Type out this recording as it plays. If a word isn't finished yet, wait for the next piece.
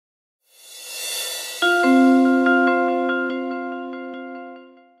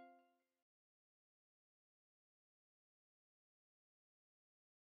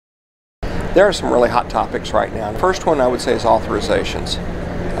There are some really hot topics right now. The first one I would say is authorizations.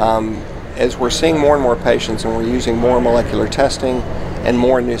 As we're seeing more and more patients and we're using more molecular testing and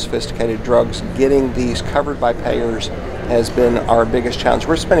more new sophisticated drugs, getting these covered by payers has been our biggest challenge.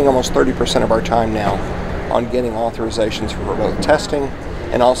 We're spending almost 30% of our time now on getting authorizations for both testing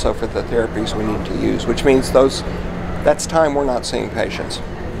and also for the therapies we need to use, which means that's time we're not seeing patients.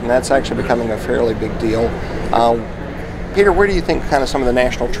 And that's actually becoming a fairly big deal. Peter, where do you think kind of some of the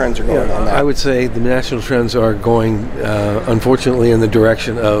national trends are going on that? I would say the national trends are going, unfortunately, in the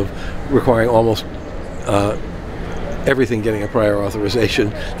direction of requiring almost everything getting a prior authorization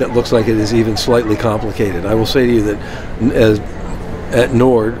that looks like it is even slightly complicated. I will say to you that at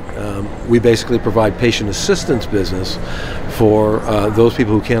NORD, we basically provide patient assistance business for those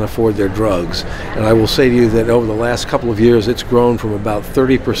people who can't afford their drugs. And I will say to you that over the last couple of years, it's grown from about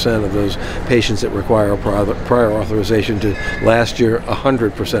 30% of those patients that require a prior authorization to last year,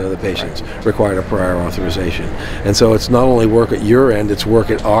 100% of the patients required a prior authorization. And so it's not only work at your end, it's work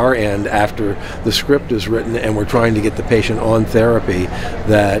at our end after the script is written and we're trying to get the patient on therapy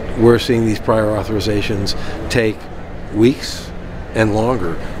that we're seeing these prior authorizations take weeks and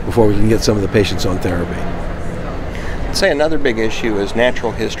longer before we can get some of the patients on therapy. I'd say another big issue is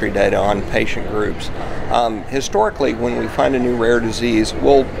natural history data on patient groups. Historically, when we find a new rare disease,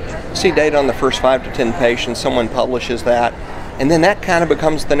 we'll see data on the first 5 to 10 patients, someone publishes that, and then that kind of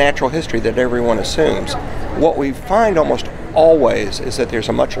becomes the natural history that everyone assumes. What we find almost always is that there's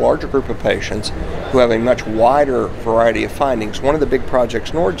a much larger group of patients who have a much wider variety of findings. One of the big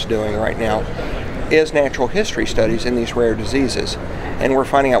projects NORD's doing right now is natural history studies in these rare diseases, and we're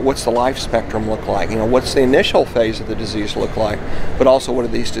finding out what's the life spectrum look like, what's the initial phase of the disease look like, but also what do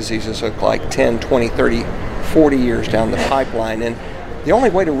these diseases look like 10, 20, 30, 40 years down the pipeline. And the only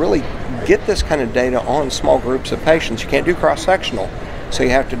way to really get this kind of data on small groups of patients, you can't do cross-sectional, so you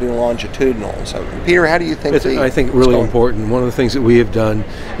have to do longitudinal. So, Peter, how do you think I think really important. One of the things that we have done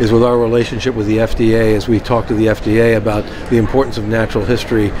is with our relationship with the FDA, as we talk to the FDA about the importance of natural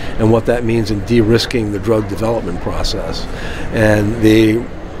history and what that means in de-risking the drug development process. And the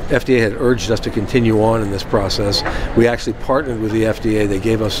FDA had urged us to continue on in this process. We actually partnered with the FDA. They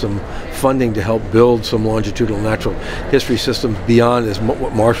gave us some funding to help build some longitudinal natural history systems beyond, as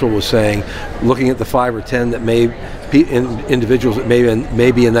what Marshall was saying, looking at the 5 or 10 that may be individuals that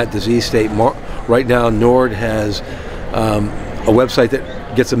may be in that disease state. Right now, NORD has a website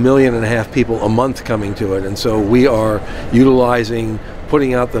that gets 1.5 million people a month coming to it, and so we are utilizing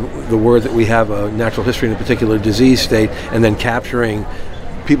putting out the word that we have a natural history in a particular disease state, and then capturing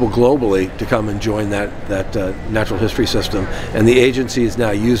people globally to come and join that natural history system. And the agency is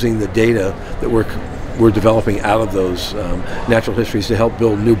now using the data that we're developing out of those natural histories to help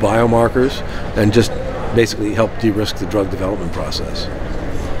build new biomarkers and just basically help de-risk the drug development process.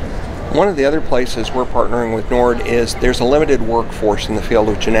 One of the other places we're partnering with NORD is there's a limited workforce in the field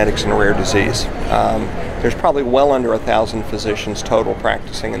of genetics and rare disease. There's probably well under 1,000 physicians total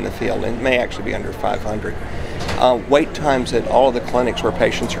practicing in the field, and it may actually be under 500. Wait times at all of the clinics where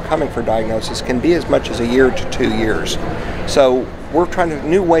patients are coming for diagnosis can be as much as 1 year to 2 years. So we're trying to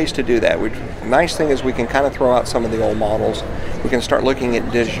new ways to do that. The nice thing is we can kind of throw out some of the old models. We can start looking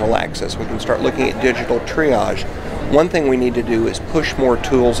at digital access. We can start looking at digital triage. One thing we need to do is push more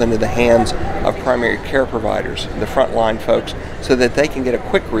tools into the hands of primary care providers, the frontline folks, so that they can get a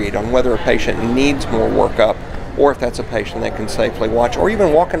quick read on whether a patient needs more workup or if that's a patient they can safely watch, or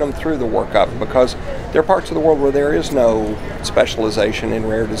even walking them through the workup, because there are parts of the world where there is no specialization in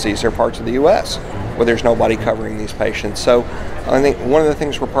rare disease. There are parts of the U.S. where there's nobody covering these patients. So I think one of the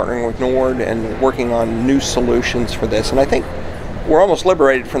things we're partnering with NORD and working on new solutions for this, and I think we're almost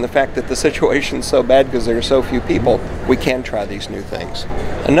liberated from the fact that the situation's so bad because there are so few people, we can try these new things.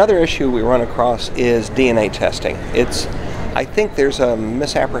 Another issue we run across is DNA testing. I think there's a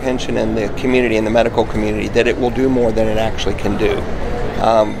misapprehension in the community, in the medical community, that it will do more than it actually can do.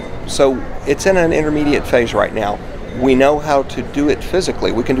 So it's in an intermediate phase right now. We know how to do it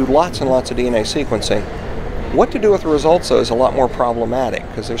physically. We can do lots and lots of DNA sequencing. What to do with the results, though, is a lot more problematic,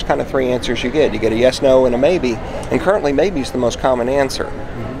 because there's kind of 3 answers you get. You get a yes, no, and a maybe, and currently maybe is the most common answer,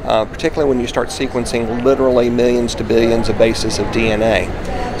 particularly when you start sequencing literally millions to billions of bases of DNA.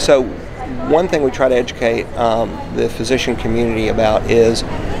 So one thing we try to educate the physician community about is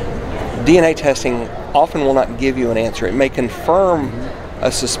DNA testing often will not give you an answer. It may confirm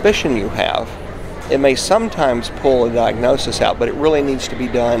a suspicion you have. It may sometimes pull a diagnosis out, but it really needs to be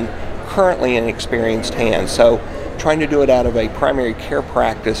done currently in experienced hands. So trying to do it out of a primary care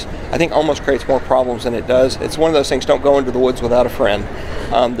practice, I think almost creates more problems than it does. It's one of those things, don't go into the woods without a friend.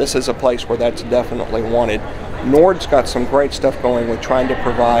 This is a place where that's definitely wanted. NORD's got some great stuff going with trying to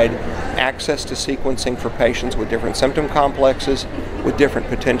provide access to sequencing for patients with different symptom complexes, with different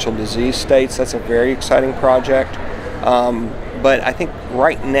potential disease states. That's a very exciting project. But I think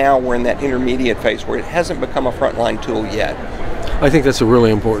right now we're in that intermediate phase where it hasn't become a frontline tool yet. I think that's a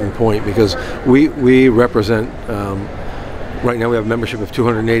really important point, because we represent, right now we have membership of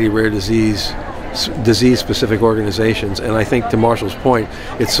 280 rare disease-specific organizations, and I think to Marshall's point,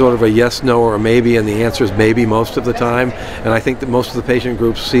 it's sort of a yes, no, or a maybe, and the answer is maybe most of the time. And I think that most of the patient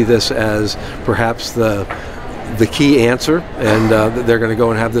groups see this as perhaps the key answer, and that they're going to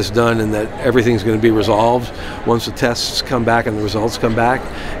go and have this done, and that everything's going to be resolved once the tests come back and the results come back.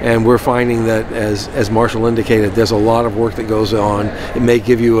 And we're finding that, as Marshall indicated, there's a lot of work that goes on. It may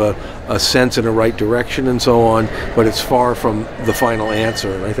give you a sense in the right direction and so on, but it's far from the final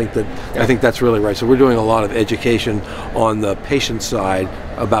answer. And I think that's really right. So we're doing a lot of education on the patient side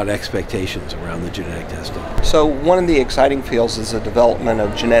about expectations around the genetic testing. So one of the exciting fields is the development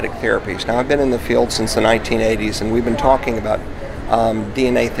of genetic therapies. Now, I've been in the field since the 1980s, and we've been talking about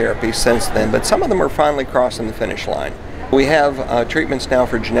DNA therapies since then, but some of them are finally crossing the finish line. We have treatments now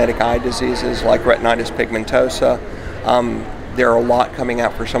for genetic eye diseases like retinitis pigmentosa. There are a lot coming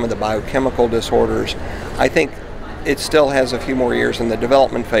out for some of the biochemical disorders. I think it still has a few more years in the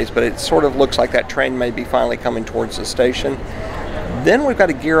development phase, but it sort of looks like that train may be finally coming towards the station. Then we've got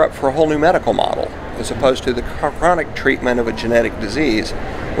to gear up for a whole new medical model. As opposed to the chronic treatment of a genetic disease,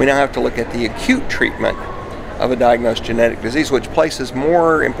 we now have to look at the acute treatment of a diagnosed genetic disease, which places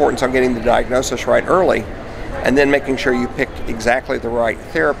more importance on getting the diagnosis right early, and then making sure you pick exactly the right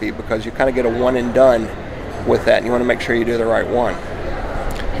therapy, because you kind of get a one and done with that, and you want to make sure you do the right one.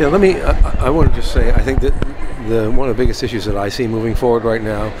 Yeah, I want to just say, I think that one of the biggest issues that I see moving forward right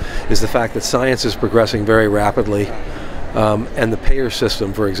now is the fact that science is progressing very rapidly, and the payer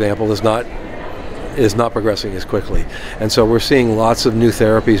system, for example, is not progressing as quickly. And so we're seeing lots of new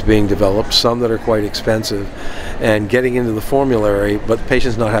therapies being developed, some that are quite expensive, and getting into the formulary, but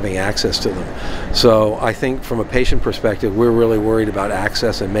patients not having access to them. So I think from a patient perspective, we're really worried about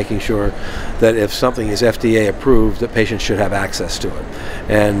access and making sure that if something is FDA approved, that patients should have access to it.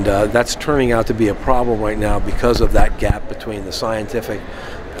 And that's turning out to be a problem right now because of that gap between the scientific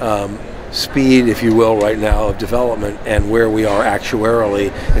speed, if you will, right now of development and where we are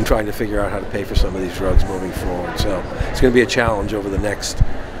actuarially in trying to figure out how to pay for some of these drugs moving forward. So it's going to be a challenge over the next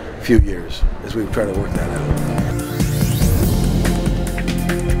few years as we try to work that out.